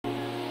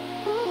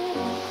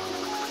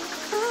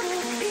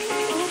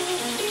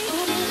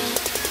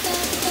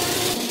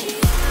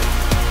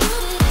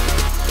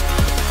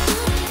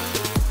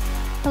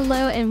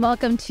and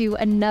welcome to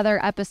another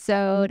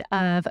episode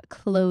of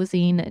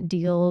Closing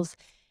Deals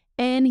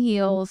in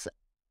Heels.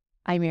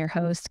 I'm your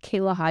host,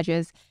 Kayla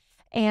Hodges,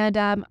 and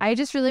I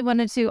just really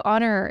wanted to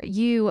honor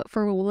you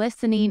for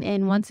listening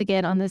in once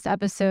again on this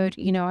episode.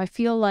 You know, I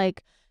feel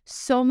like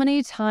so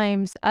many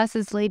times us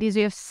as ladies,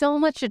 we have so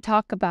much to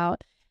talk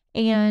about,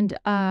 and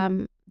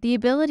the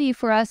ability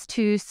for us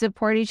to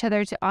support each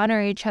other, to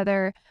honor each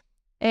other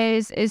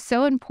is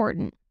so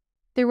important.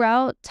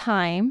 Throughout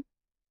time,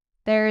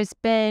 there's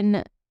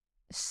been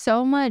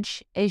so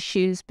much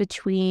issues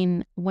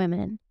between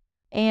women.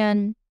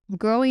 And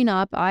growing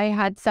up, I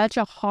had such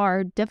a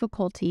hard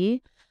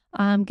difficulty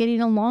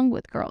getting along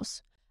with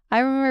girls. I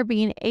remember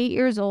being 8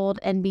 years old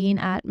and being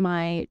at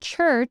my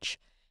church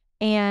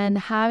and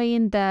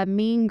having the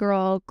mean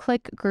girl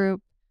clique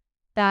group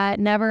that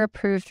never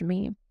approved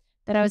me,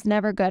 that I was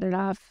never good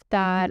enough,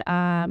 that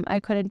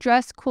I couldn't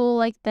dress cool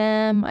like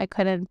them, I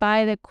couldn't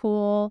buy the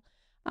cool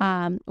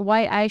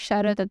white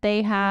eyeshadow that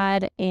they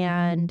had,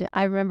 and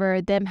I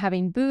remember them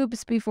having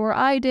boobs before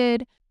I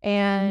did,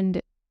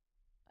 and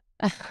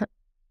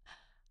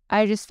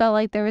I just felt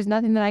like there was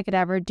nothing that I could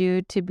ever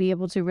do to be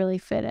able to really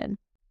fit in.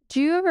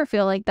 Do you ever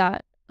feel like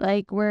that?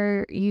 Like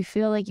where you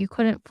feel like you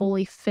couldn't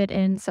fully fit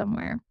in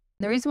somewhere?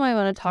 The reason why I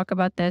want to talk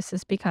about this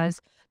is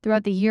because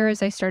throughout the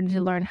years, I started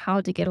to learn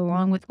how to get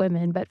along with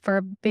women, but for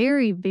a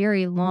very,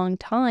 very long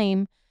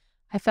time,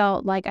 I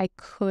felt like I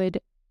could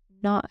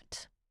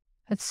not.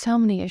 Had so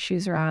many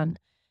issues around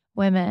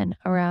women,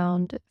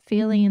 around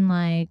feeling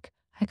like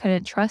I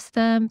couldn't trust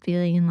them,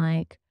 feeling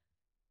like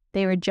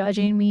they were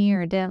judging me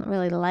or didn't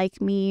really like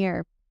me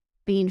or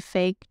being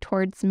fake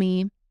towards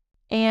me.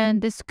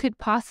 And this could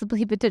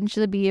possibly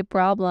potentially be a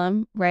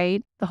problem,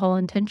 right? The whole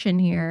intention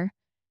here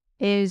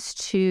is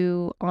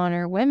to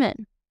honor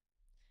women.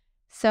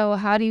 So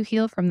how do you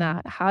heal from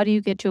that? How do you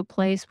get to a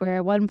place where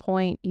at one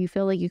point you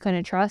feel like you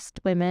couldn't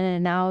trust women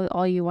and now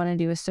all you want to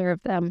do is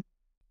serve them?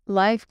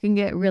 Life can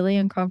get really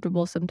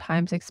uncomfortable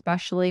sometimes,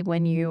 especially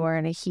when you are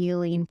in a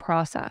healing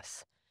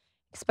process,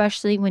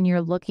 especially when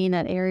you're looking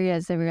at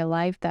areas of your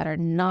life that are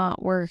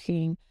not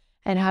working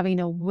and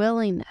having a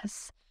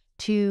willingness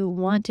to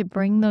want to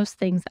bring those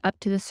things up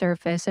to the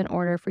surface in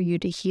order for you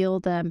to heal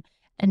them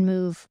and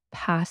move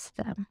past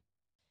them.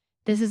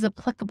 This is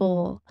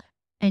applicable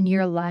in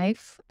your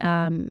life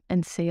and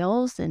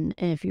sales, and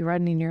if you're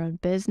running your own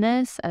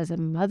business, as a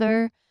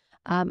mother,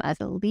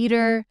 as a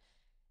leader.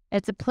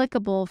 It's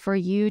applicable for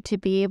you to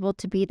be able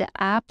to be the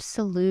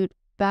absolute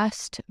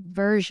best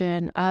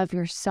version of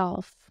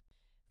yourself,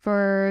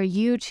 for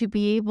you to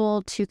be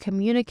able to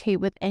communicate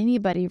with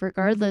anybody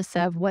regardless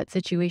of what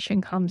situation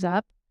comes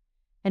up,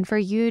 and for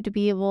you to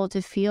be able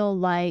to feel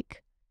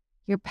like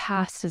your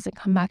past doesn't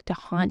come back to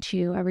haunt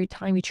you every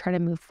time you try to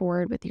move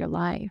forward with your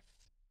life.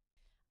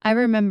 I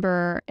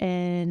remember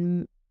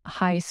in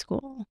high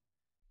school,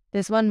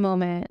 this one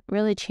moment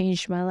really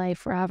changed my life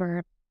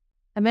forever.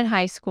 I'm in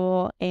high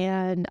school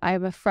and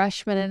I'm a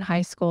freshman in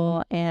high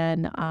school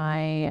and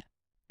I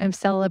am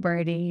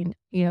celebrating,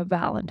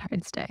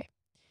 Valentine's Day.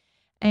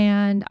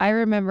 And I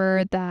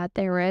remember that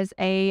there was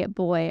a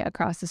boy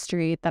across the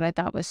street that I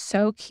thought was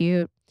so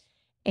cute.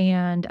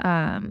 And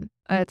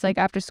it's like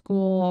after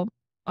school,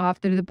 off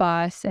through the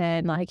bus,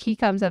 and like he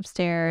comes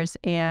upstairs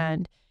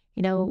and,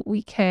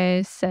 we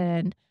kiss,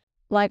 and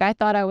like I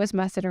thought I was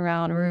messing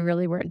around. We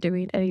really weren't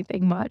doing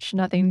anything much,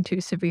 nothing too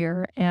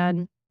severe.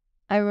 And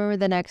I remember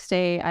the next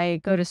day I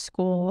go to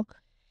school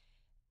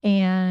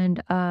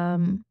and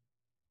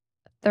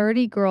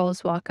 30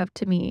 girls walk up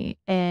to me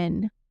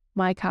in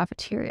my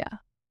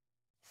cafeteria.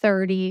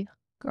 30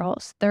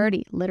 girls,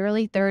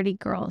 literally 30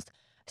 girls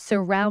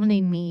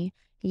surrounding me,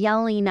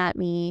 yelling at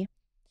me.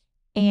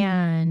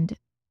 And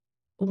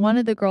one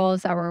of the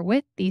girls that were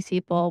with these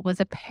people was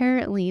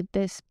apparently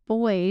this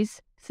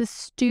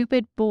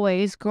stupid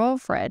boy's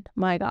girlfriend.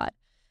 My God.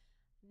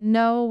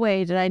 No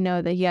way did I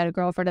know that he had a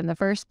girlfriend in the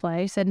first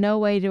place, and no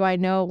way do I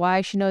know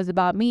why she knows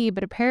about me,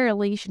 but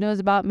apparently she knows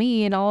about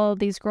me, and all of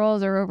these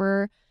girls are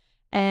over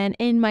and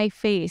in my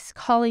face,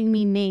 calling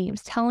me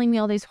names, telling me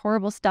all these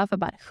horrible stuff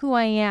about who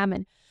I am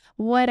and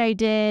what I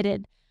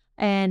did,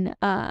 and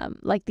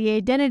like the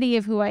identity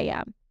of who I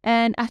am.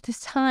 And at this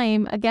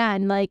time,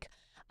 again, like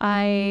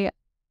I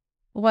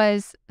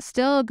was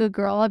still a good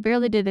girl. I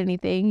barely did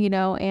anything,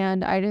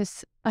 and I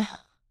just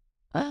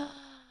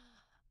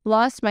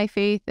lost my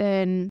faith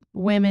in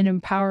women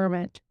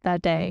empowerment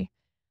that day.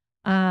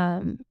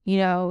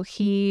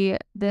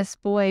 This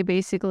boy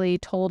basically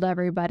told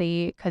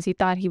everybody, because he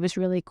thought he was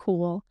really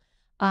cool,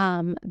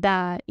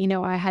 that,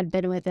 I had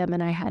been with him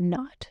and I had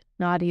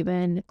not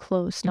even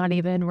close, not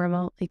even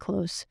remotely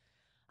close.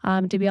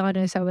 To be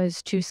honest, I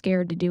was too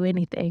scared to do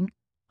anything.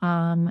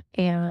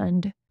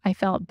 And I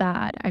felt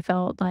bad. I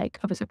felt like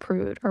I was a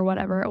prude or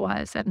whatever it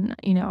was. And,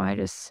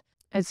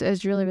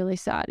 it's really, really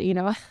sad,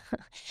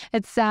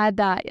 It's sad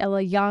that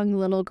a young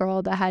little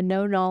girl that had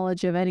no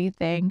knowledge of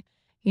anything,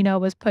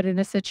 was put in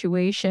a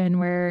situation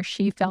where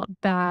she felt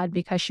bad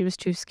because she was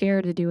too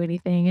scared to do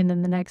anything. And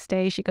then the next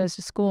day she goes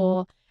to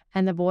school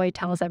and the boy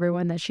tells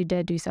everyone that she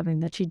did do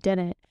something that she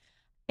didn't.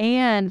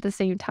 And at the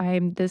same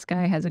time, this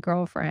guy has a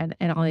girlfriend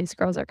and all these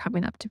girls are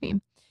coming up to me.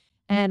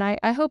 And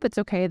I hope it's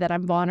okay that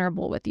I'm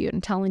vulnerable with you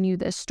and telling you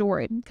this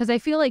story because I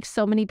feel like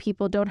so many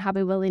people don't have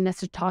a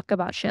willingness to talk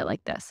about shit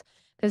like this.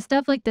 Because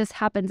stuff like this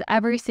happens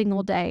every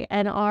single day.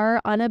 And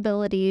our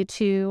inability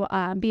to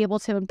be able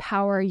to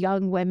empower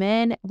young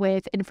women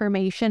with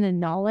information and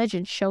knowledge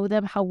and show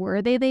them how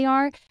worthy they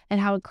are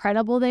and how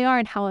incredible they are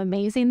and how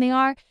amazing they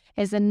are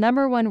is the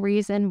number one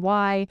reason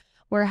why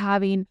we're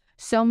having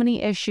so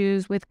many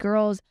issues with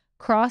girls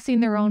crossing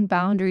their own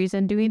boundaries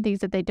and doing things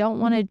that they don't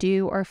want to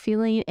do or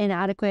feeling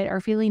inadequate or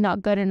feeling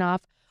not good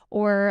enough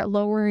or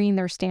lowering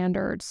their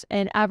standards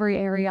in every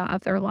area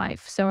of their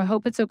life. So I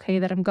hope it's okay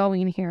that I'm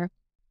going here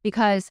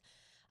because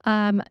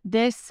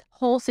this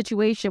whole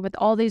situation with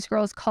all these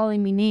girls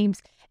calling me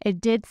names, it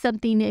did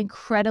something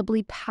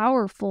incredibly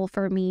powerful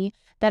for me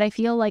that I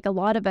feel like a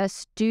lot of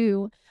us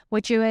do,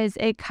 which was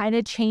it kind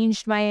of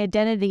changed my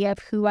identity of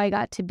who I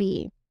got to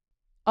be.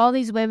 All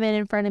these women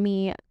in front of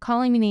me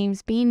calling me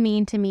names, being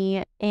mean to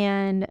me,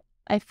 and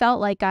I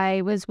felt like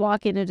I was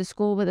walking into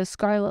school with a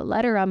scarlet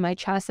letter on my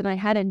chest and I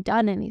hadn't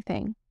done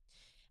anything.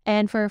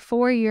 And for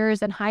 4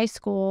 years in high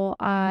school,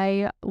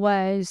 I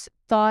was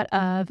thought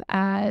of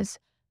as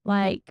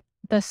like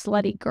the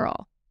slutty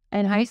girl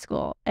in high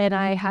school, and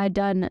I had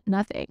done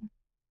nothing.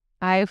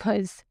 I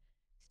was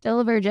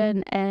still a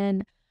virgin,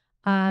 and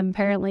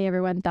apparently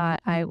everyone thought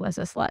I was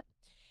a slut.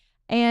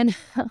 And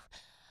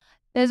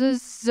this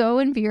was so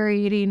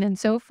infuriating and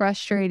so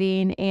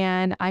frustrating,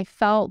 and I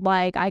felt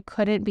like I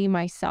couldn't be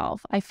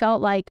myself. I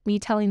felt like me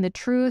telling the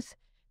truth,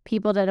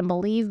 people didn't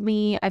believe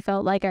me. I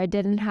felt like I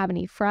didn't have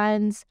any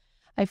friends.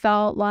 I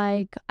felt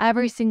like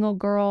every single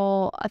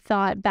girl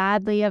thought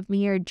badly of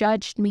me or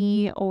judged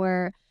me,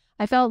 or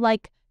I felt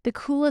like the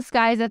coolest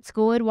guys at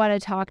school would want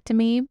to talk to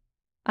me.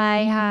 I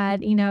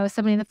had,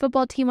 somebody in the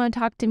football team want to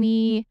talk to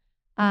me.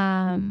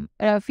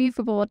 A few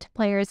football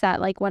players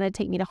that like want to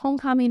take me to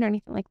homecoming or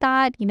anything like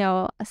that.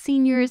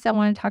 Seniors that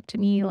want to talk to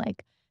me,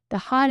 like the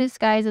hottest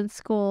guys in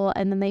school.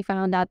 And then they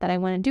found out that I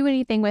wouldn't do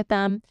anything with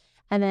them.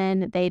 And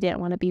then they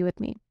didn't want to be with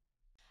me.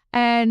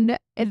 And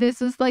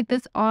this was like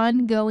this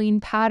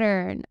ongoing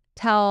pattern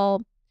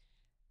till,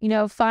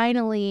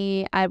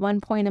 finally at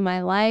one point in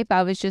my life,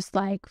 I was just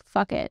like,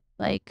 fuck it.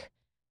 Like,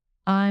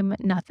 I'm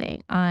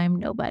nothing. I'm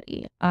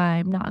nobody.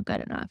 I'm not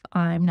good enough.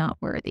 I'm not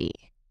worthy.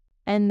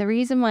 And the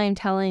reason why I'm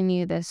telling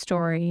you this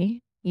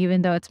story,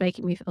 even though it's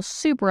making me feel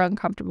super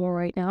uncomfortable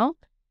right now,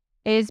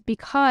 is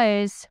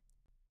because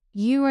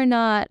you are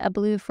not a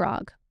blue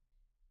frog.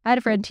 I had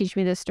a friend teach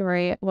me this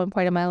story at one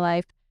point in my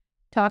life,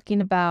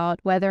 talking about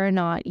whether or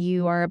not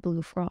you are a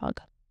blue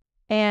frog.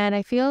 And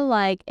I feel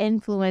like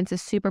influence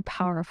is super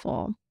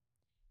powerful.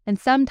 And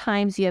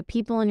sometimes you have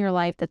people in your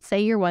life that say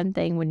you're one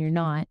thing when you're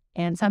not.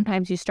 And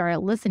sometimes you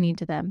start listening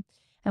to them.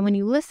 And when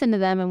you listen to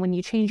them and when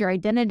you change your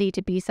identity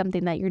to be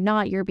something that you're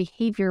not, your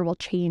behavior will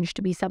change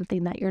to be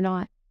something that you're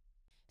not.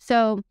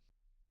 So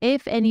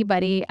if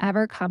anybody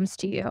ever comes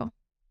to you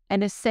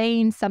and is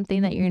saying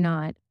something that you're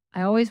not,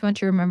 I always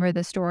want you to remember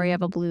the story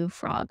of a blue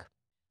frog.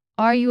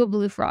 Are you a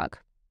blue frog?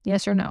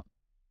 Yes or no?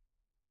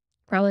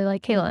 Probably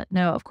like, Kayla,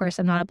 no, of course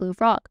I'm not a blue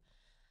frog.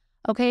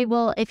 Okay,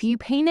 well, if you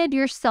painted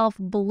yourself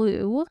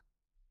blue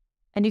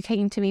and you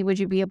came to me, would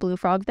you be a blue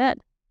frog then?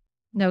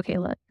 No,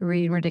 Kayla, you're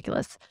reading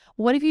ridiculous.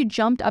 What if you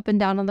jumped up and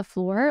down on the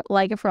floor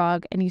like a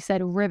frog and you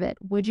said ribbit?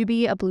 Would you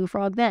be a blue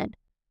frog then?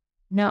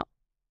 No.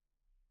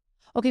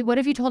 Okay, what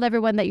if you told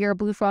everyone that you're a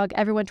blue frog?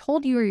 Everyone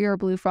told you you're a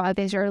blue frog.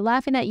 They started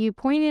laughing at you,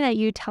 pointing at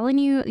you, telling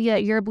you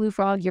that you're a blue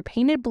frog. You're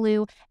painted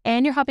blue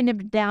and you're hopping up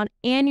and down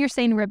and you're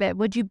saying ribbit.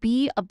 Would you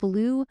be a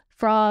blue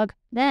frog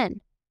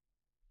then?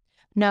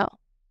 No.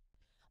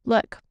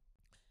 Look.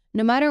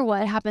 No matter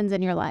what happens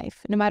in your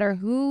life, no matter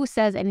who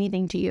says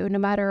anything to you, no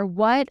matter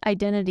what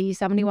identity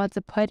somebody wants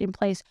to put in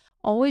place,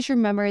 always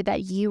remember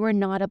that you are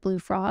not a blue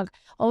frog.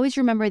 Always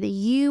remember that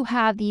you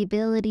have the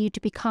ability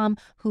to become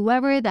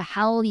whoever the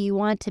hell you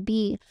want to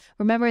be.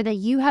 Remember that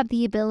you have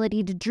the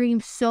ability to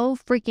dream so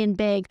freaking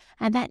big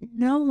and that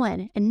no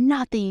one and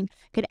nothing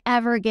could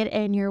ever get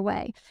in your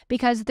way.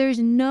 Because there's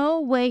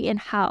no way in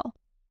hell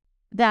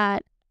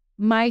that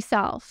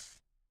myself,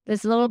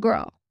 this little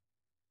girl,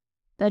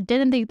 that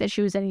didn't think that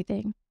she was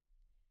anything,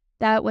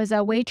 that was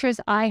a waitress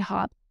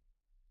IHOP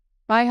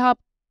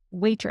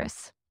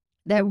waitress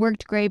that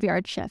worked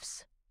graveyard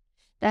shifts,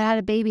 that had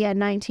a baby at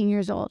 19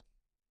 years old,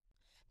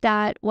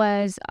 that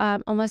was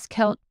almost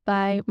killed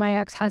by my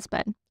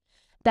ex-husband,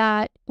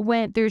 that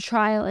went through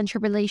trial and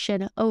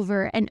tribulation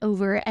over and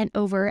over and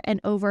over and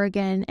over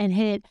again and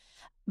hit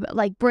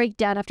like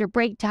breakdown after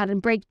breakdown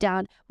and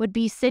breakdown, would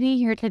be sitting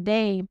here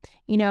today,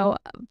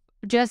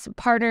 just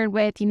partnered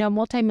with,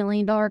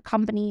 multi-million-dollar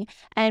company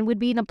and would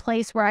be in a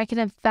place where I can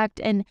affect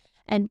and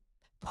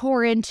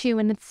pour into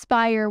and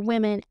inspire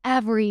women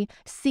every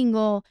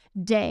single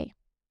day.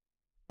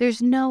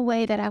 There's no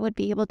way that I would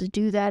be able to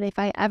do that if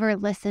I ever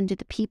listened to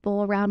the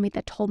people around me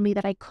that told me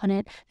that I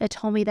couldn't, that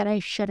told me that I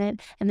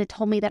shouldn't, and that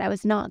told me that I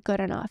was not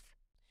good enough.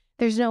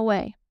 There's no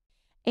way.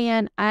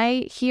 And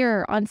I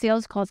hear on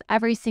sales calls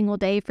every single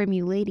day from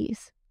you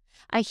ladies.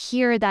 I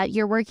hear that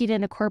you're working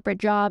in a corporate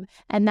job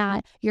and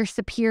that your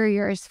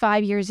superior is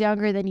 5 years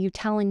younger than you,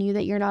 telling you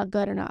that you're not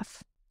good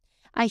enough.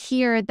 I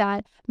hear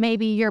that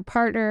maybe your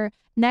partner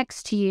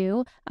next to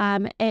you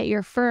at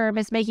your firm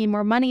is making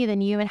more money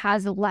than you and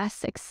has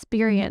less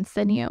experience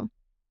than you.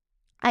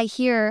 I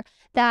hear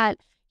that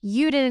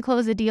you didn't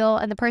close a deal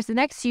and the person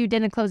next to you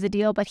didn't close a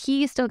deal, but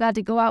he still got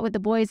to go out with the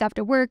boys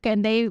after work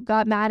and they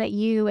got mad at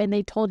you and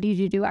they told you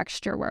to do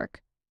extra work.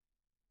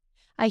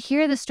 I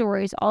hear the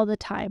stories all the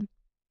time.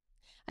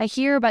 I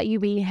hear about you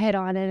being hit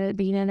on and it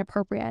being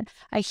inappropriate.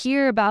 I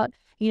hear about,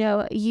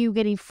 you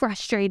getting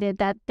frustrated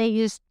that they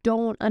just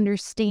don't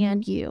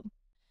understand you.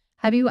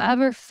 Have you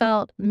ever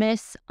felt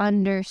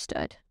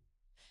misunderstood?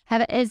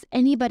 Has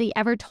anybody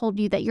ever told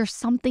you that you're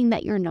something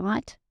that you're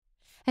not?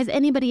 Has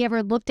anybody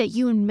ever looked at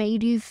you and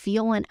made you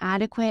feel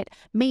inadequate,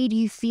 made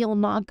you feel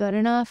not good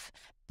enough?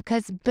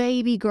 Because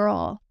baby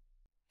girl,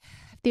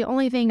 the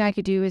only thing I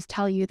could do is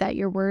tell you that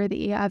you're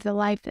worthy of the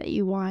life that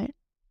you want,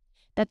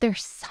 that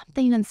there's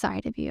something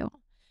inside of you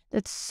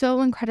that's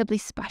so incredibly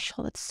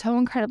special, that's so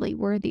incredibly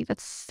worthy,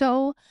 that's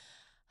so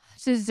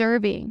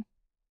deserving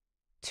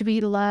to be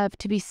loved,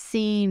 to be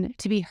seen,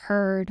 to be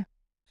heard.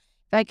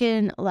 If I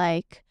can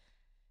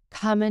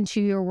come into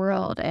your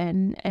world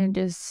and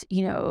just,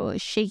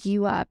 shake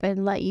you up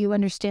and let you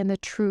understand the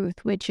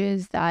truth, which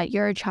is that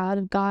you're a child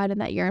of God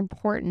and that you're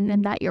important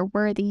and that you're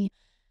worthy.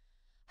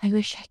 I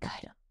wish I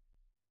could.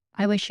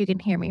 I wish you can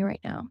hear me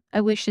right now.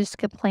 I wish this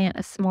could plant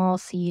a small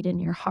seed in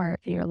your heart,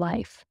 in your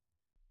life.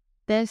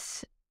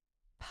 This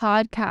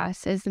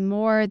podcast is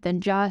more than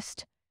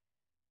just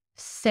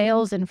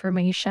sales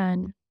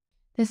information.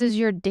 This is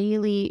your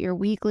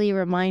weekly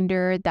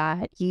reminder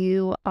that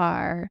you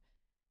are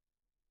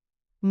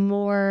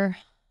more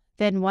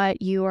than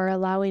what you are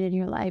allowing in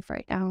your life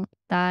right now,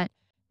 that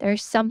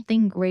there's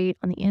something great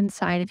on the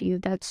inside of you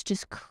that's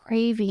just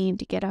craving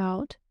to get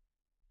out,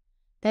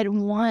 that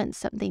wants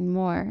something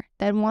more,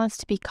 that wants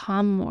to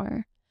become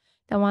more,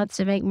 that wants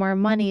to make more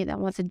money, that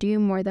wants to do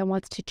more, that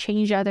wants to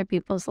change other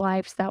people's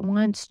lives, that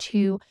wants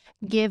to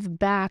give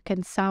back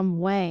in some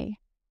way.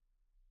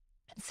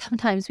 And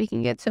sometimes we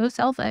can get so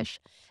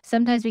selfish.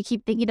 Sometimes we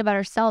keep thinking about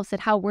ourselves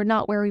and how we're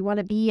not where we want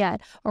to be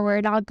yet, or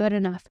we're not good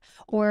enough,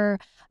 or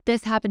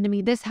this happened to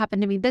me, this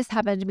happened to me, this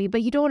happened to me.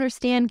 But you don't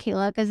understand,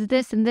 Kayla, because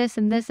this and this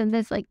and this and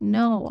this.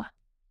 No.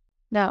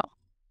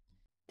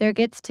 There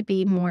gets to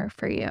be more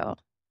for you.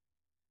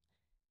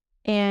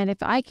 And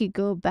if I could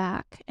go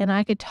back and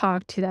I could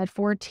talk to that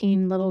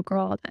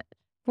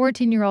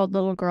 14-year-old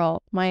little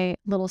girl, my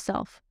little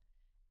self,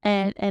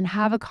 and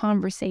have a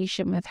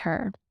conversation with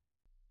her,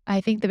 I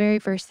think the very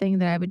first thing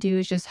that I would do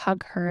is just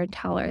hug her and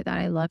tell her that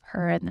I love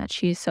her and that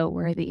she's so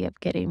worthy of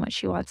getting what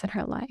she wants in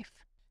her life.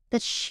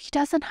 That she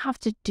doesn't have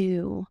to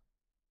do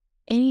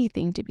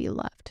anything to be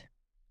loved.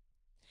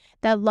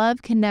 That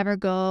love can never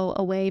go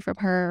away from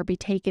her or be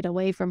taken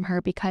away from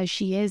her because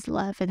she is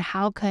love. And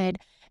how could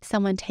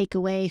someone take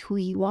away who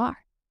you are?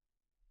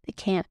 They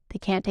can't. They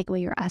can't take away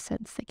your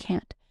essence. They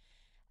can't.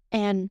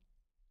 And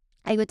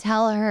I would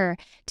tell her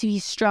to be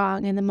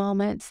strong in the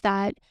moments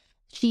that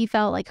she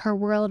felt like her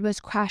world was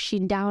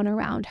crashing down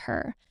around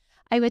her.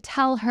 I would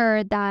tell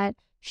her that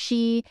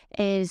she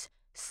is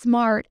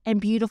smart and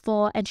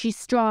beautiful and she's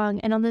strong.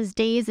 And on those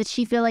days that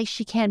she feels like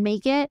she can't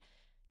make it,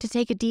 to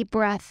take a deep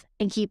breath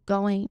and keep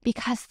going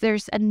because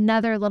there's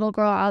another little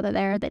girl out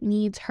there that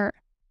needs her.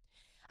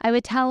 I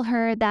would tell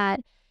her that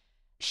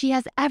she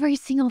has every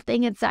single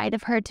thing inside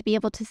of her to be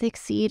able to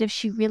succeed if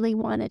she really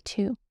wanted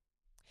to.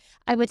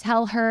 I would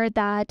tell her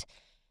that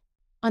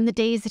on the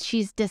days that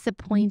she's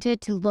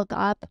disappointed to look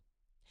up.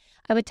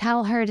 I would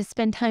tell her to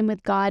spend time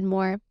with God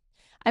more.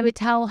 I would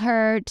tell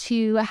her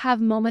to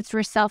have moments for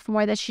herself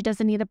more, that she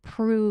doesn't need to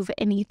prove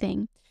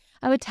anything.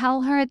 I would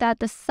tell her that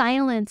the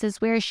silence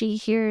is where she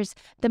hears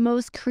the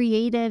most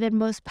creative and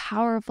most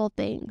powerful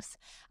things.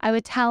 I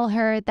would tell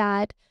her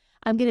that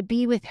I'm going to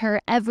be with her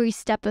every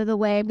step of the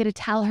way. I'm going to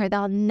tell her that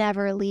I'll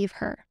never leave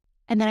her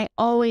and that I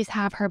always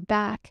have her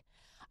back.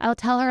 I'll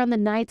tell her on the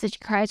nights that she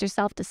cries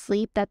herself to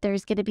sleep that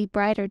there's going to be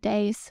brighter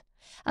days.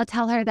 I'll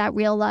tell her that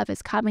real love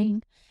is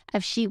coming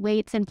if she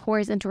waits and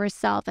pours into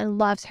herself and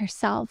loves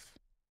herself.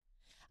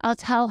 I'll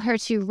tell her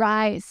to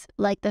rise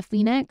like the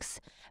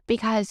phoenix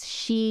because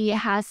she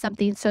has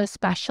something so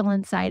special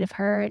inside of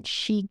her and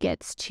she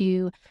gets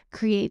to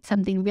create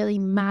something really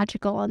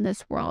magical in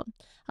this world.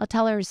 I'll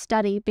tell her to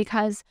study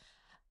because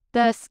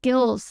the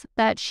skills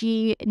that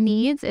she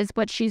needs is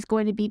what she's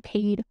going to be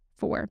paid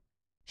for.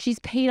 She's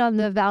paid on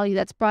the value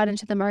that's brought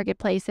into the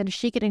marketplace, and if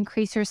she can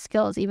increase her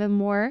skills even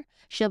more,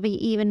 she'll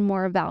be even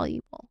more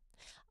valuable.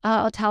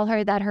 I'll tell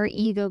her that her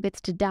ego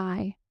gets to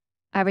die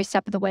every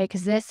step of the way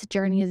because this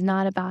journey is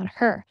not about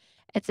her.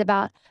 It's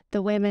about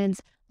the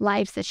women's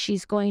lives that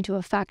she's going to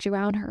affect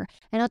around her.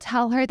 And I'll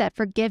tell her that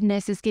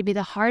forgiveness is going to be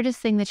the hardest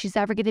thing that she's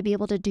ever going to be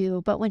able to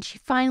do. But when she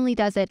finally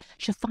does it,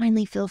 she'll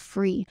finally feel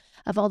free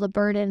of all the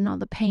burden and all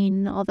the pain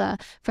and all the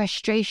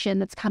frustration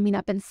that's coming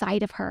up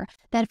inside of her.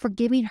 That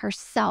forgiving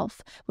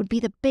herself would be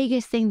the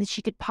biggest thing that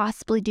she could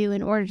possibly do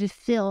in order to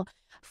feel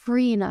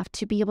free enough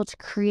to be able to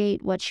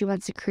create what she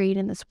wants to create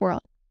in this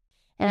world.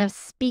 And I'm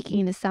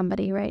speaking to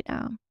somebody right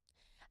now.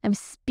 I'm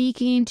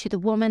speaking to the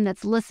woman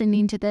that's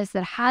listening to this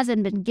that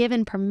hasn't been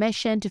given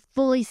permission to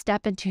fully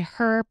step into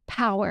her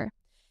power.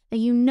 That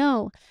you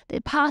know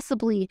that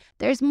possibly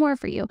there's more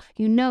for you.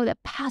 You know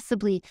that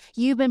possibly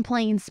you've been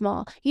playing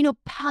small. You know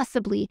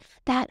possibly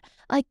that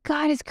like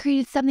God has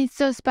created something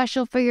so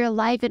special for your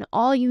life and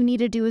all you need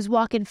to do is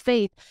walk in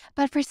faith.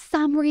 But for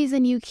some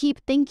reason you keep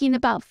thinking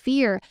about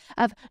fear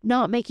of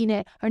not making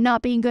it or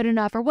not being good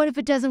enough or what if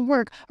it doesn't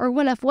work or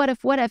what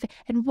if,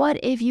 and what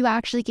if you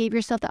actually gave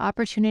yourself the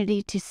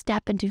opportunity to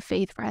step into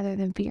faith rather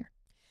than fear?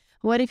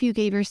 What if you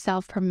gave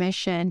yourself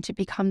permission to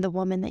become the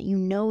woman that you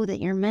know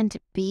that you're meant to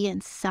be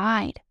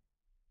inside?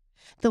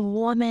 The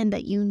woman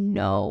that you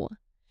know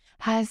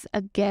has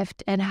a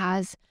gift and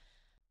has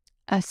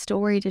a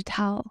story to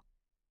tell.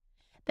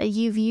 That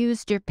you've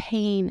used your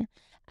pain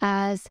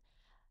as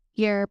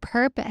your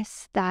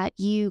purpose, that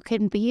you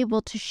can be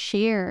able to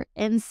share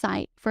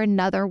insight for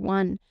another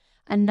one,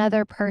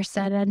 another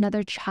person,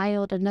 another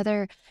child,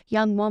 another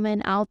young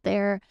woman out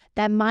there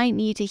that might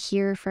need to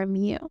hear from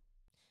you.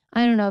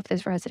 I don't know if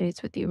this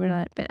resonates with you or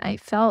not, but I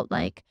felt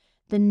like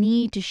the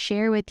need to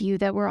share with you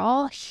that we're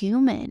all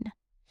human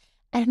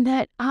and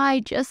that I,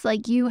 just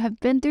like you, have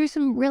been through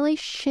some really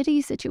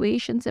shitty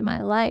situations in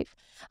my life.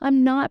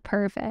 I'm not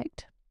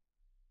perfect.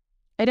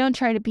 I don't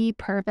try to be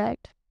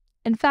perfect.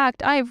 In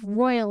fact, I've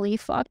royally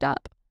fucked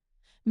up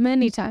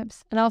many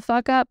times, and I'll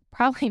fuck up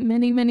probably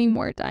many, many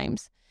more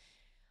times.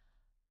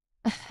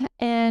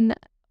 And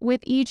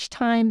with each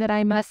time that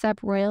I mess up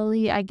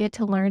royally, I get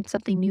to learn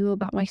something new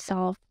about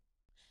myself.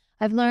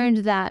 I've learned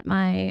that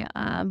my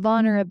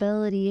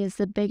vulnerability is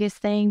the biggest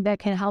thing that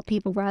can help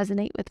people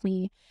resonate with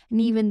me.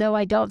 And even though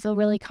I don't feel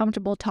really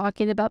comfortable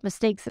talking about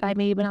mistakes that I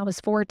made when I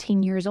was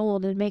 14 years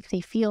old, it makes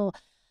me feel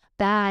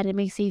bad. It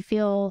makes me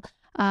feel,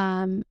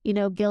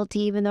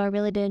 guilty, even though I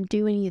really didn't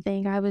do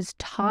anything. I was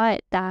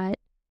taught that,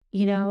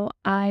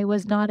 I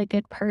was not a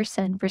good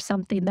person for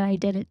something that I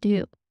didn't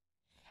do.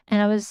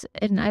 And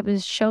I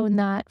was shown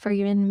that for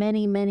even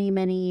many, many,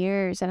 many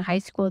years in high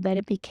school, that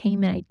it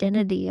became an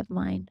identity of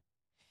mine.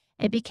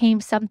 It became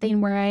something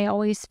where I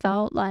always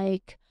felt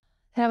like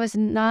that I was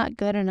not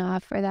good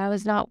enough or that I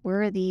was not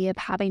worthy of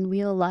having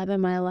real love in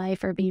my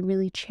life or being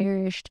really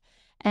cherished.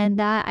 And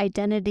that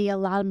identity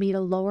allowed me to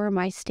lower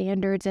my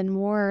standards in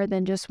more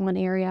than just one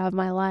area of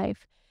my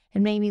life.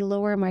 It made me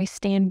lower my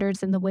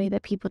standards in the way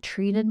that people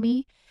treated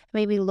me. It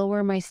made me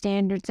lower my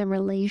standards in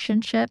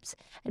relationships.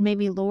 It made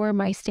me lower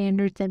my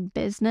standards in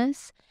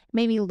business.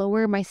 Made me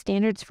lower my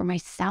standards for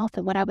myself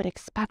and what I would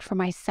expect for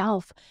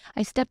myself.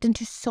 I stepped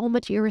into so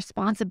much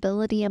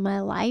irresponsibility in my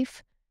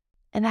life,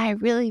 and I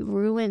really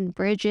ruined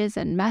bridges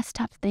and messed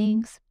up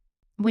things.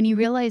 When you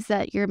realize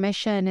that your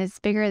mission is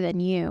bigger than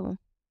you,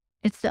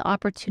 it's the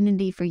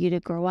opportunity for you to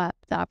grow up,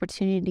 the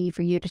opportunity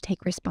for you to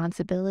take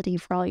responsibility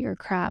for all your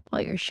crap, all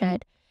your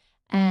shit,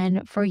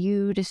 and for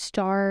you to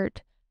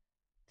start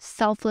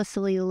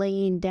selflessly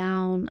laying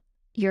down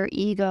your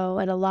ego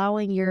and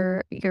allowing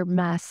your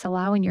mess,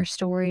 allowing your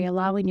story,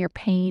 allowing your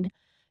pain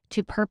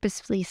to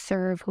purposefully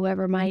serve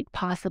whoever might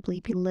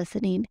possibly be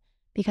listening,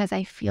 because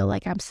I feel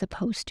like I'm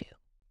supposed to.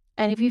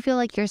 And if you feel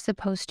like you're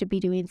supposed to be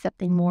doing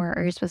something more,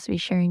 or you're supposed to be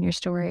sharing your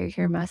story or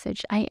your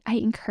message, I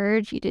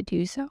encourage you to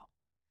do so.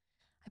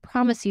 I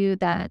promise you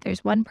that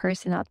there's one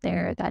person out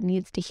there that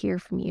needs to hear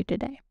from you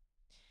today.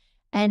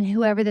 And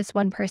whoever this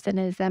one person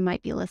is that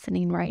might be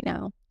listening right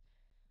now,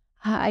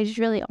 I just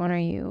really honor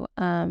you.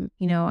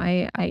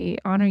 I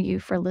honor you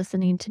for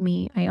listening to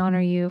me. I honor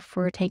you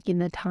for taking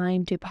the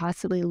time to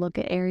possibly look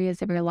at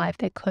areas of your life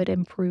that could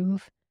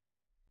improve.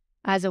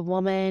 As a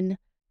woman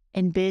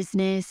in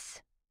business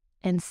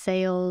and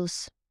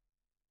sales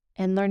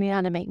and learning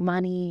how to make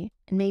money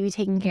and maybe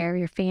taking care of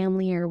your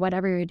family or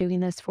whatever you're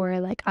doing this for,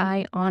 like,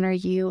 I honor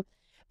you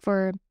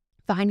for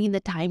finding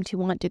the time to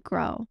want to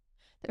grow.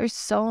 There's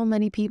so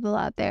many people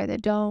out there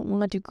that don't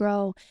want to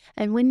grow.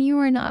 And when you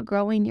are not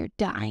growing, you're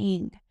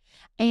dying.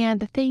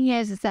 And the thing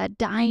is that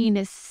dying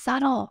is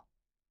subtle.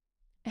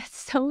 It's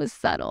so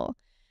subtle.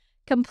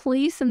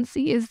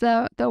 Complacency is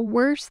the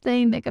worst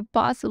thing that could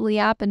possibly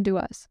happen to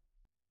us.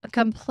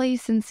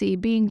 Complacency,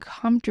 being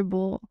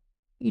comfortable.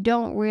 You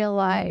don't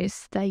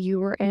realize that you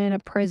were in a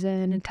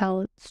prison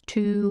until it's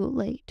too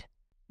late.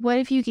 What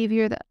if you give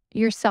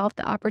yourself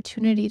the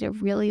opportunity to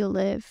really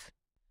live?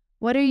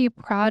 What are you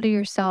proud of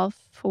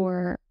yourself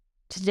for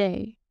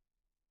today?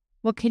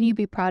 What can you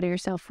be proud of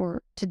yourself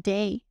for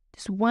today?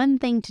 Just one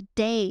thing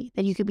today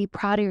that you could be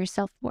proud of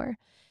yourself for,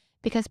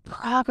 because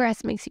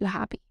progress makes you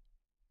happy.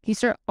 You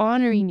start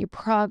honoring your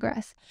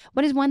progress.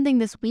 What is one thing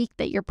this week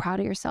that you're proud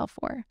of yourself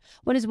for?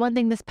 What is one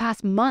thing this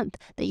past month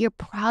that you're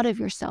proud of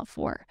yourself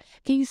for?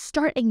 Can you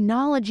start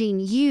acknowledging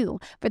you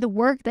for the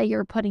work that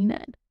you're putting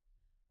in?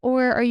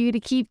 Or are you to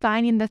keep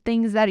finding the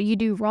things that you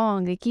do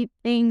wrong, keep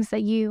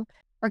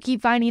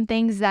finding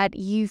things that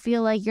you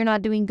feel like you're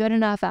not doing good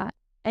enough at?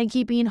 and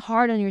keep being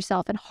hard on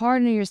yourself and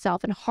hard on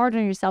yourself and hard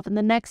on yourself. And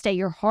the next day,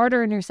 you're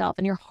harder on yourself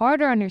and you're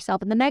harder on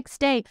yourself. And the next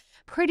day,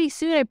 pretty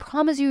soon, I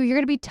promise you, you're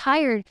going to be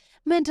tired,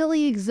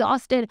 mentally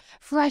exhausted,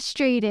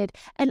 frustrated,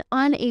 and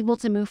unable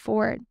to move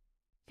forward.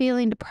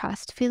 Feeling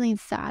depressed, feeling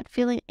sad,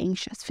 feeling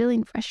anxious,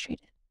 feeling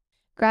frustrated.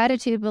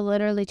 Gratitude will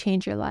literally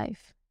change your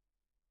life.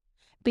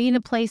 Being in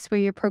a place where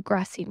you're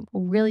progressing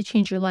will really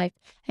change your life.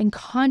 And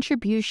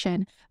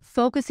contribution,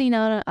 focusing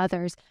out on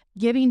others,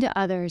 giving to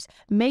others,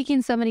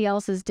 making somebody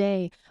else's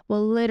day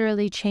will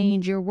literally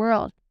change your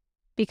world,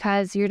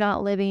 because you're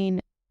not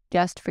living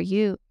just for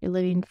you. You're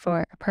living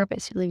for a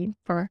purpose. You're living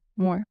for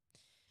more.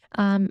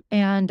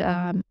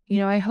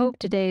 I hope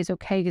today is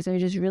okay, because I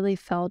just really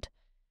felt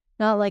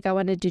not like I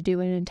wanted to do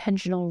an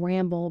intentional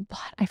ramble, but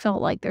I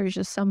felt like there's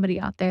just somebody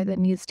out there that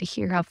needs to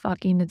hear how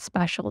fucking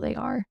special they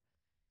are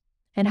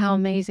and how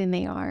amazing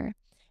they are and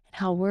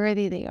how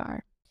worthy they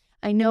are.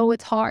 I know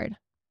it's hard.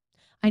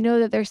 I know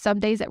that there's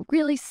some days that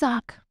really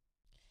suck.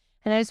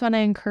 And I just want to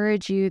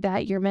encourage you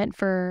that you're meant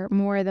for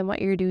more than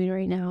what you're doing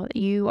right now.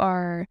 You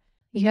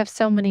have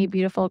so many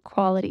beautiful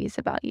qualities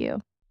about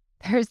you.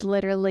 There's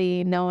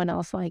literally no one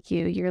else like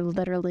you. You're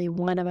literally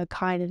one of a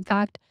kind. In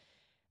fact,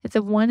 it's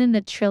a 1 in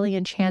a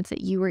trillion chance that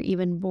you were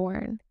even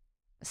born.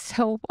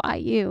 So why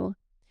you?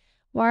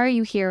 Why are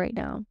you here right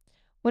now?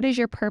 What is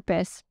your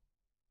purpose?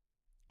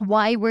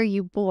 Why were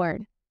you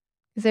born?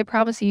 Because I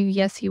promise you,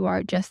 yes, you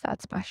are just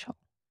that special.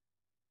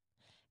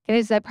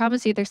 Because I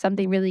promise you, there's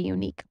something really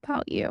unique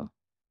about you.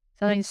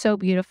 Something so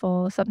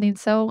beautiful, something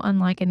so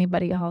unlike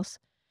anybody else.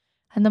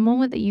 And the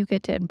moment that you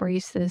get to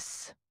embrace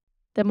this,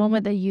 the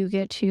moment that you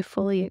get to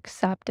fully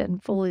accept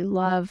and fully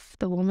love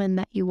the woman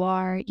that you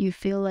are, you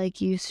feel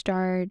like you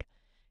start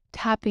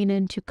tapping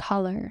into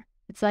color.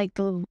 It's like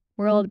the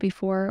world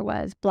before it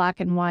was black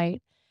and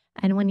white.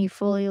 And when you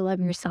fully love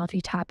yourself,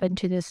 you tap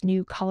into this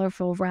new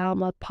colorful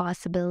realm of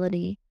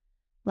possibility.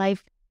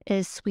 Life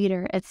is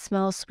sweeter. It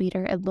smells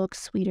sweeter. It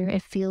looks sweeter.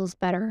 It feels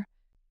better.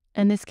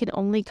 And this can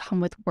only come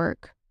with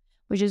work,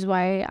 which is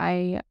why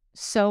I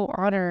so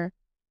honor,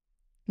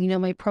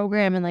 my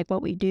program and like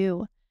what we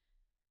do.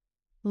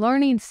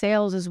 Learning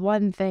sales is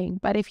one thing,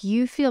 but if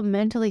you feel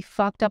mentally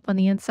fucked up on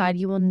the inside,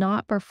 you will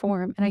not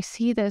perform. And I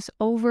see this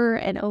over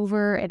and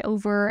over and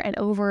over and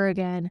over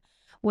again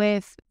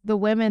with the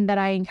women that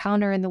I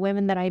encounter and the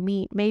women that I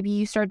meet. Maybe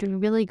you start doing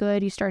really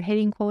good, you start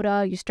hitting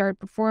quota, you start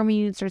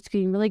performing, it starts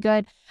getting really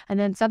good, and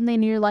then something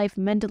in your life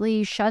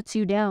mentally shuts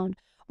you down.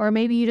 Or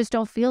maybe you just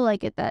don't feel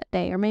like it that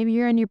day. Or maybe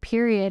you're in your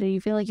period and you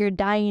feel like you're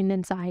dying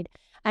inside.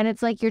 And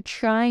it's like you're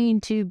trying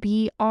to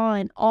be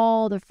on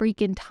all the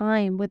freaking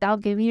time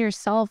without giving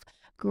yourself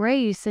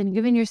grace and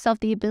giving yourself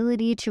the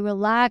ability to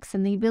relax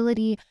and the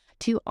ability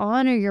to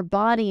honor your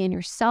body and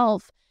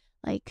yourself.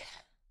 Like,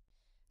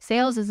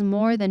 sales is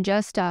more than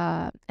just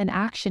an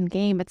action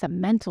game. It's a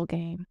mental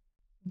game.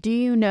 Do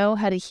you know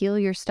how to heal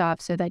your stuff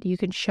so that you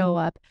can show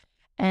up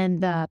in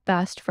the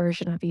best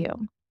version of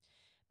you?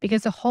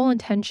 Because the whole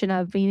intention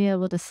of being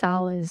able to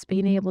sell is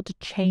being able to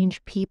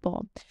change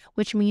people,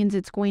 which means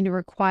it's going to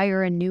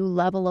require a new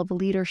level of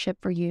leadership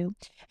for you.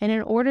 And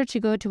in order to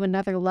go to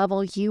another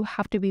level, you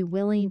have to be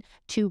willing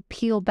to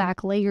peel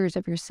back layers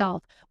of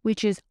yourself,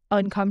 which is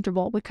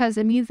uncomfortable because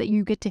it means that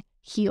you get to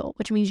heal,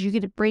 which means you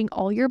get to bring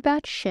all your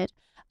bad shit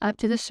up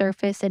to the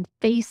surface and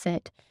face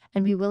it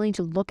and be willing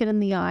to look it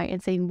in the eye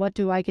and say, what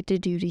do I get to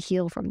do to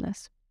heal from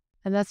this?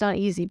 And that's not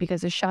easy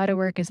because the shadow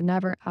work is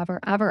never, ever,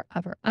 ever,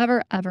 ever,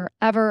 ever, ever,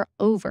 ever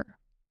over.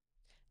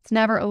 It's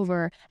never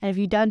over. And if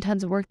you've done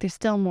tons of work, there's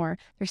still more.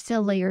 There's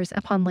still layers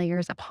upon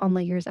layers upon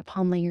layers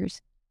upon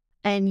layers.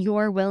 And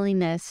your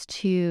willingness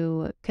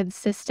to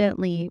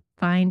consistently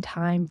find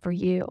time for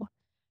you,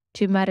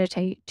 to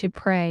meditate, to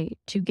pray,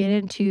 to get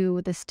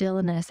into the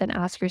stillness and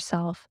ask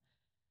yourself,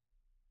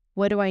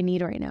 what do I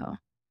need right now?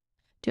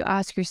 To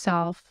ask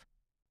yourself,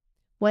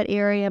 what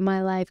area of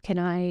my life can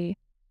I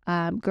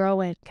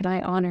grow in? Can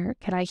I honor?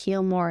 Can I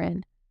heal more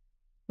in?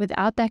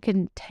 Without that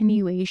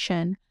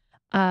continuation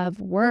of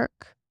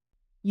work,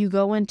 you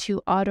go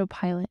into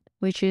autopilot,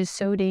 which is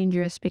so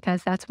dangerous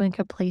because that's when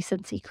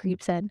complacency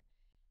creeps in.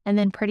 And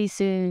then pretty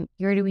soon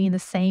you're doing the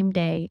same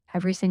day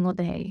every single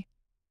day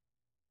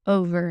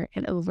over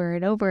and over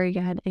and over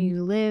again. And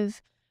you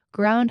live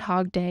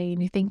Groundhog Day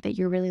and you think that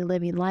you're really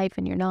living life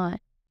and you're not.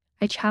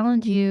 I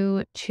challenge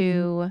you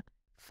to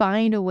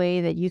find a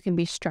way that you can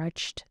be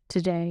stretched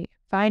today.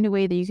 Find a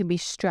way that you can be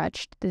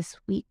stretched this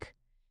week.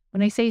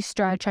 When I say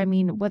stretch, I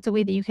mean, what's a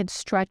way that you can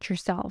stretch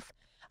yourself?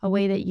 A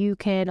way that you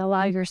can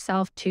allow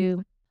yourself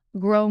to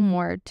grow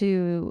more,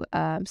 to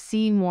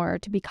see more,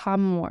 to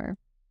become more.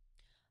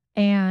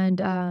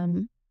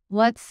 And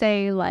let's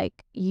say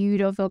like you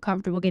don't feel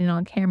comfortable getting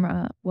on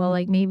camera. Well,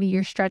 like maybe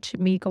your stretch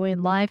should be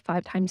going live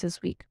 5 times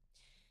this week.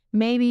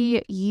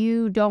 Maybe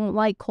you don't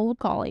like cold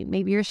calling.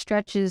 Maybe your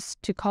stretch is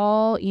to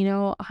call,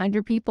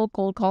 100 people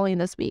cold calling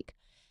this week.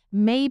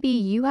 Maybe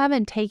you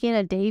haven't taken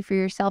a day for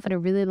yourself in a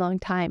really long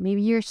time.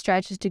 Maybe your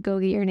stretch is to go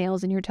get your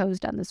nails and your toes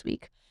done this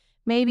week.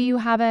 Maybe you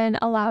haven't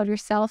allowed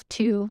yourself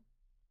to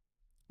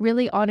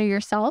really honor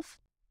yourself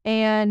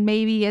And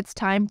maybe it's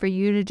time for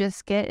you to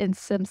just get in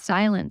some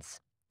silence,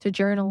 to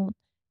journal,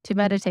 to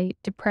meditate,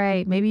 to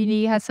pray. Maybe you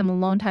need to have some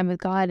alone time with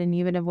God and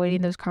you've been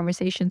avoiding those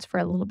conversations for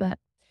a little bit.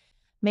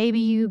 Maybe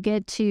you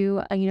get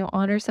to,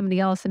 honor somebody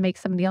else and make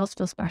somebody else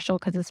feel special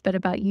because it's been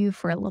about you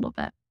for a little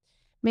bit.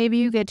 Maybe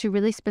you get to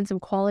really spend some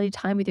quality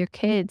time with your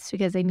kids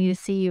because they need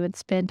to see you and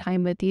spend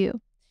time with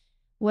you.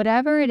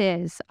 Whatever it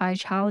is, I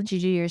challenge you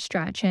to do your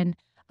stretch. And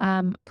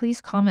please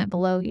comment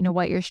below,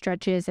 what your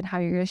stretch is and how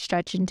you're going to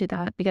stretch into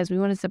that because we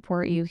want to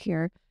support you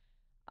here.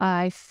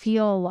 I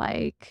feel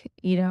like,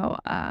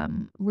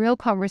 real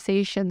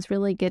conversations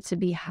really get to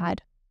be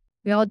had.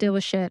 We all deal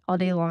with shit all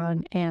day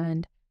long.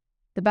 And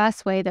the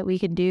best way that we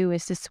can do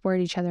is to support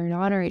each other and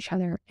honor each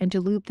other and to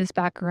loop this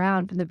back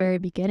around from the very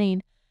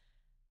beginning.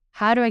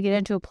 How do I get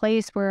into a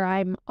place where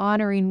I'm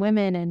honoring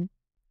women and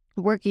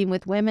working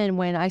with women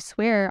when I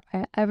swear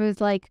I was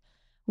like,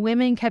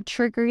 women kept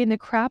triggering the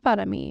crap out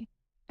of me.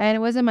 And it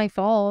wasn't my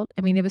fault.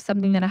 I mean, it was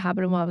something that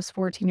happened when I was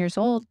 14 years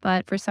old,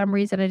 but for some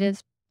reason I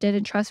just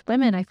didn't trust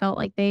women. I felt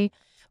like they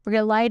were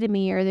going to lie to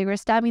me or they were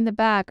stab me in the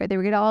back or they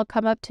were going to all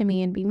come up to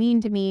me and be mean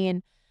to me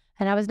and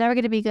I was never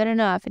going to be good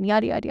enough and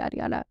yada, yada,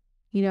 yada,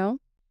 yada,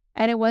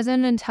 And it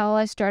wasn't until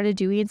I started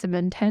doing some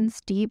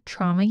intense, deep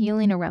trauma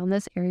healing around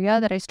this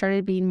area that I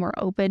started being more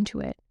open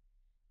to it.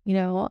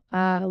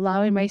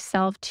 Allowing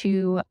myself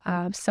to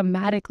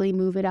somatically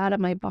move it out of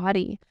my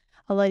body.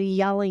 A lot of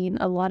yelling,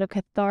 a lot of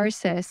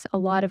catharsis, a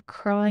lot of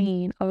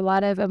crying, a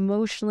lot of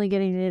emotionally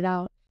getting it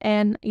out.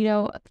 And,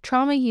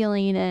 trauma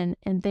healing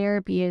and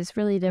therapy is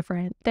really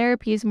different.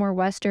 Therapy is more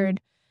Western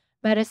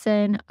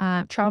medicine.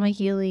 Trauma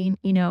healing,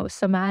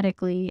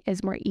 somatically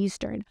is more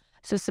Eastern.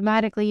 So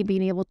somatically,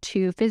 being able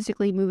to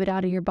physically move it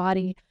out of your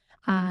body,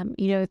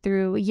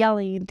 through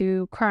yelling,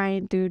 through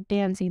crying, through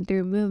dancing,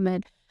 through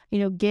movement,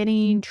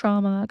 getting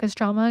trauma, because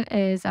trauma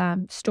is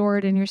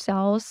stored in your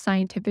cells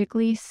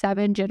scientifically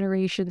 7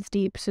 generations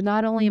deep. So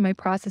not only am I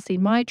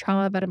processing my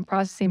trauma, but I'm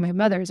processing my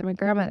mother's and my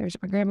grandmother's,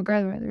 and my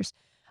grandmother's,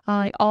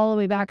 all the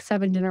way back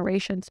 7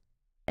 generations.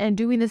 And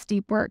doing this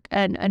deep work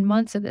and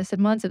months of this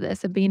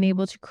and being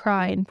able to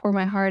cry and pour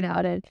my heart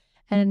out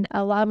and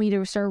allow me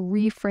to start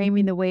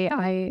reframing the way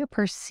I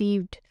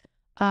perceived,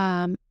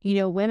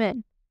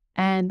 women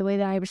and the way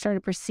that I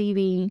started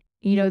perceiving,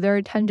 their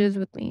intentions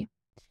with me.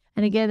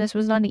 And again, this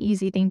was not an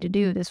easy thing to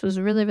do. This was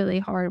really, really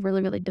hard,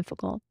 really, really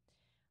difficult.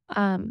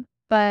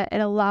 But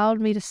it allowed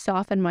me to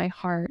soften my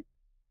heart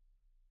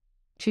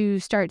to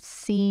start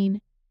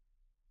seeing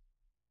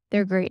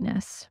their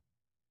greatness.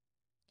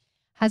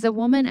 Has a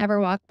woman ever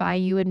walked by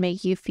you and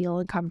make you feel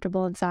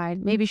uncomfortable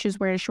inside? Maybe she's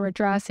wearing a short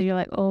dress and you're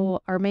like, oh,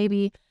 or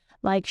maybe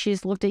like she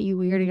just looked at you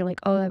weird and you're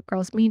like, oh, that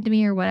girl's mean to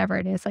me or whatever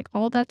it is. Like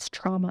all that's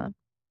trauma.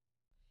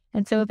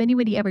 And so if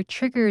anybody ever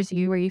triggers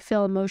you or you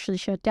feel emotionally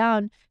shut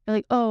down, you're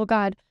like, oh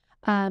God,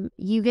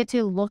 you get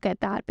to look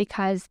at that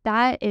because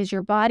that is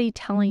your body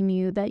telling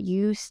you that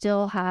you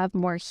still have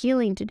more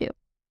healing to do.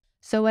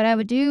 So what I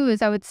would do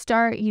is I would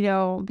start,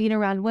 being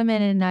around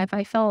women, and if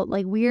I felt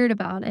like weird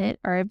about it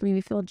or it made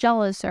me feel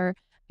jealous or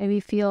maybe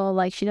feel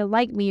like she didn't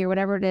like me or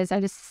whatever it is, I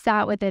just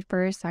sat with it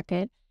for a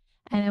second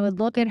and I would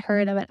look at her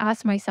and I would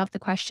ask myself the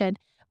question,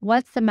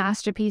 what's the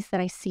masterpiece that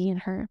I see in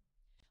her?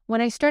 When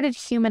I started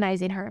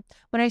humanizing her,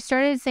 when I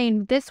started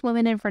saying this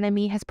woman in front of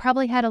me has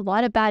probably had a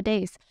lot of bad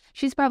days.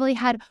 She's probably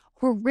had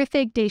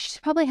horrific days. She's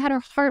probably had her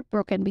heart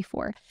broken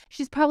before.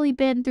 She's probably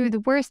been through the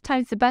worst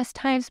times, the best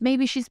times.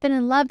 Maybe she's been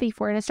in love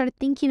before. And I started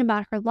thinking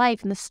about her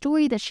life and the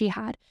story that she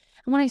had.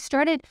 And when I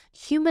started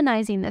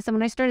humanizing this and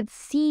when I started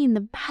seeing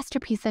the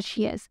masterpiece that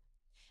she is,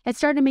 it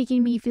started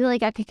making me feel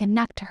like I could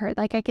connect to her,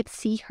 like I could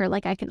see her,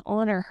 like I can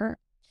honor her.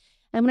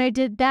 And when I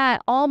did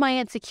that, all my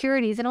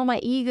insecurities and all my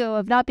ego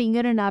of not being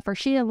good enough or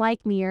she didn't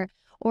like me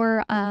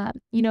or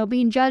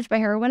being judged by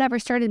her or whatever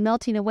started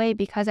melting away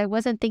because I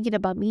wasn't thinking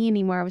about me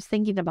anymore. I was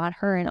thinking about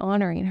her and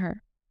honoring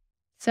her.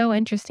 So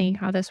interesting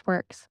how this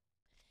works.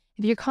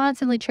 If you're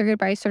constantly triggered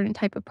by a certain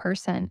type of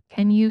person,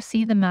 can you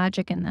see the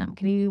magic in them?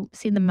 Can you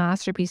see the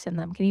masterpiece in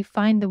them? Can you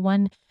find the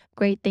one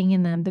great thing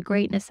in them, the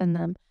greatness in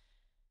them?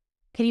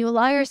 Can you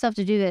allow yourself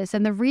to do this?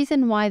 And the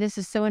reason why this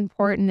is so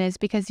important is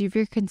because if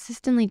you're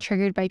consistently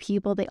triggered by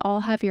people, they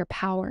all have your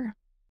power.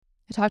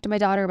 I talk to my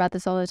daughter about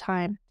this all the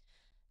time.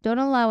 Don't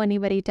allow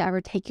anybody to ever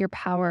take your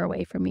power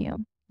away from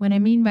you. What I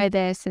mean by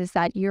this is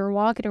that you're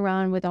walking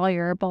around with all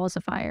your balls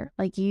of fire.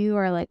 Like you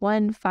are like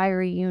one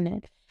fiery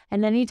unit.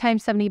 And anytime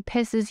somebody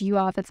pisses you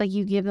off, it's like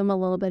you give them a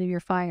little bit of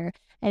your fire.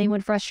 Anyone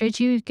frustrates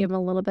you, give them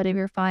a little bit of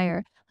your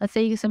fire. Let's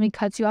say somebody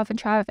cuts you off in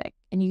traffic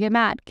and you get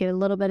mad, get a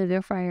little bit of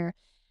their fire.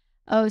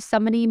 Oh,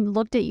 somebody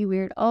looked at you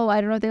weird. Oh,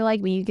 I don't know if they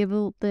like me. You give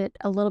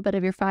a little bit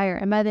of your fire.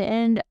 And by the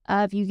end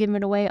of you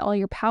giving away all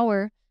your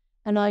power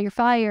and all your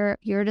fire,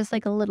 you're just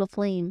like a little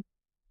flame.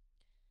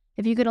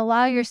 If you could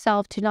allow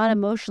yourself to not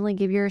emotionally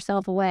give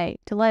yourself away,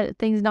 to let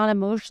things not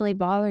emotionally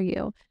bother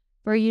you,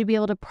 for you to be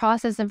able to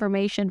process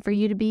information, for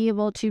you to be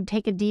able to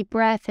take a deep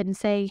breath and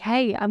say,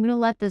 hey, I'm going to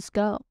let this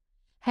go.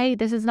 Hey,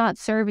 this is not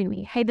serving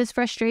me. Hey, this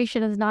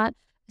frustration is not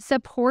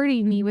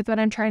supporting me with what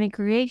I'm trying to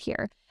create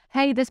here.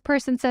 Hey, this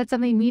person said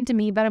something mean to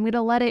me, but I'm going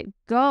to let it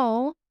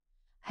go.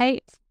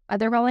 Hey,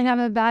 they're probably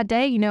having a bad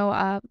day,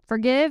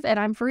 forgive and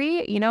I'm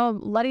free,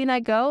 letting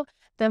that go.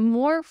 The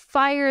more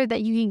fire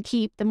that you can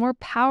keep, the more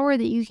power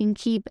that you can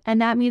keep.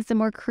 And that means the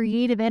more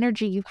creative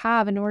energy you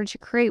have in order to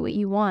create what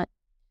you want.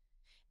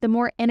 The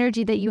more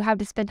energy that you have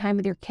to spend time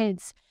with your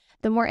kids,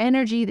 the more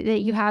energy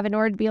that you have in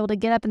order to be able to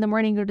get up in the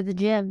morning, go to the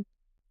gym,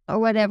 or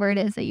whatever it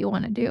is that you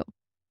want to do.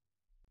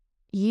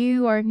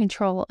 You are in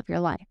control of your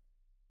life.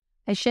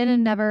 I should have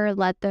never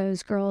let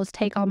those girls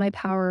take all my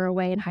power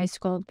away in high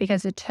school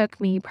because it took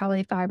me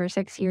probably 5 or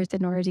 6 years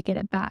in order to get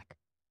it back.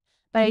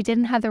 But I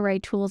didn't have the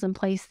right tools in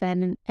place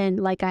then and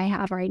like I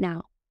have right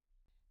now.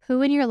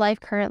 Who in your life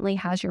currently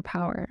has your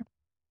power?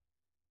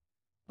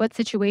 What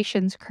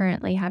situations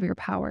currently have your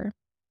power?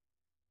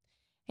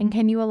 And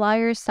can you allow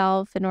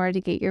yourself in order to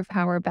get your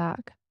power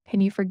back?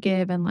 Can you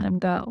forgive and let them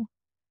go?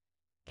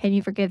 Can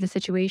you forgive the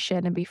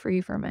situation and be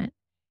free from it?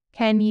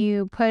 Can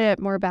you put up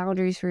more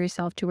boundaries for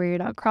yourself to where you're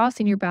not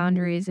crossing your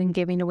boundaries and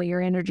giving away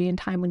your energy and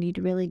time when you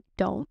really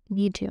don't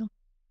need to?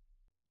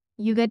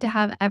 You get to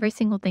have every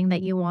single thing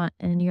that you want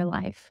in your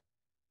life.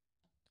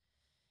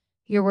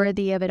 You're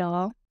worthy of it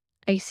all.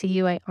 I see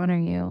you. I honor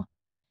you.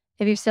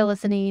 If you're still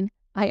listening,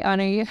 I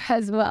honor you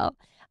as well.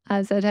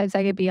 Sometimes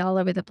I could be all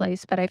over the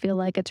place, but I feel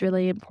like it's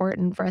really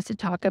important for us to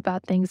talk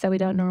about things that we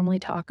don't normally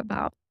talk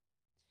about.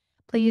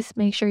 Please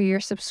make sure you're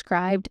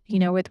subscribed,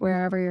 with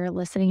wherever you're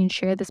listening, and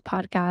share this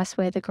podcast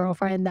with a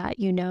girlfriend that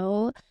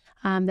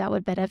that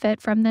would benefit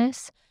from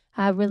this.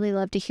 I really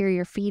love to hear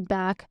your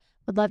feedback.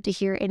 Would love to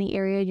hear any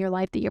area in your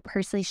life that you're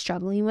personally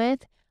struggling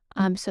with,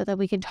 so that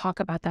we can talk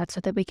about that, so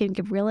that we can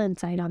give real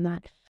insight on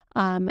that.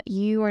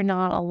 You are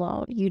not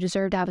alone. You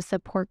deserve to have a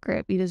support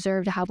group. You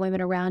deserve to have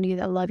women around you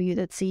that love you,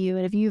 that see you.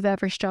 And if you've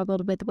ever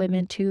struggled with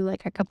women too, I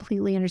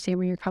completely understand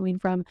where you're coming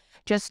from.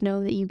 Just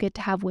know that you get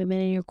to have women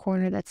in your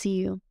corner that see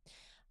you.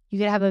 You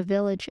get to have a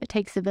village. It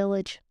takes a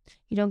village.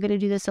 You don't get to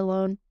do this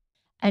alone.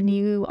 And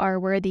you are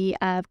worthy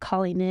of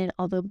calling in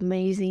all the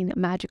amazing,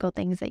 magical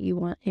things that you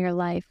want in your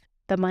life.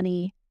 The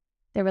money,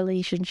 the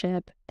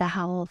relationship, the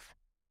health,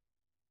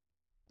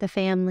 the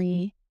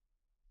family,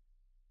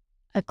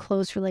 a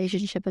close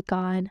relationship with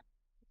God.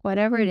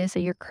 Whatever it is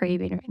that you're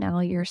craving right now,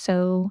 you're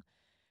so,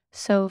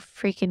 so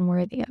freaking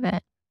worthy of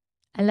it.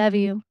 I love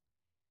you.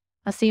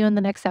 I'll see you in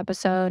the next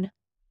episode.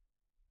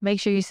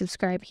 Make sure you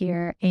subscribe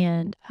here,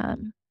 and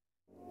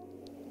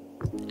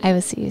I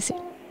will see you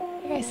soon,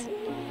 guys.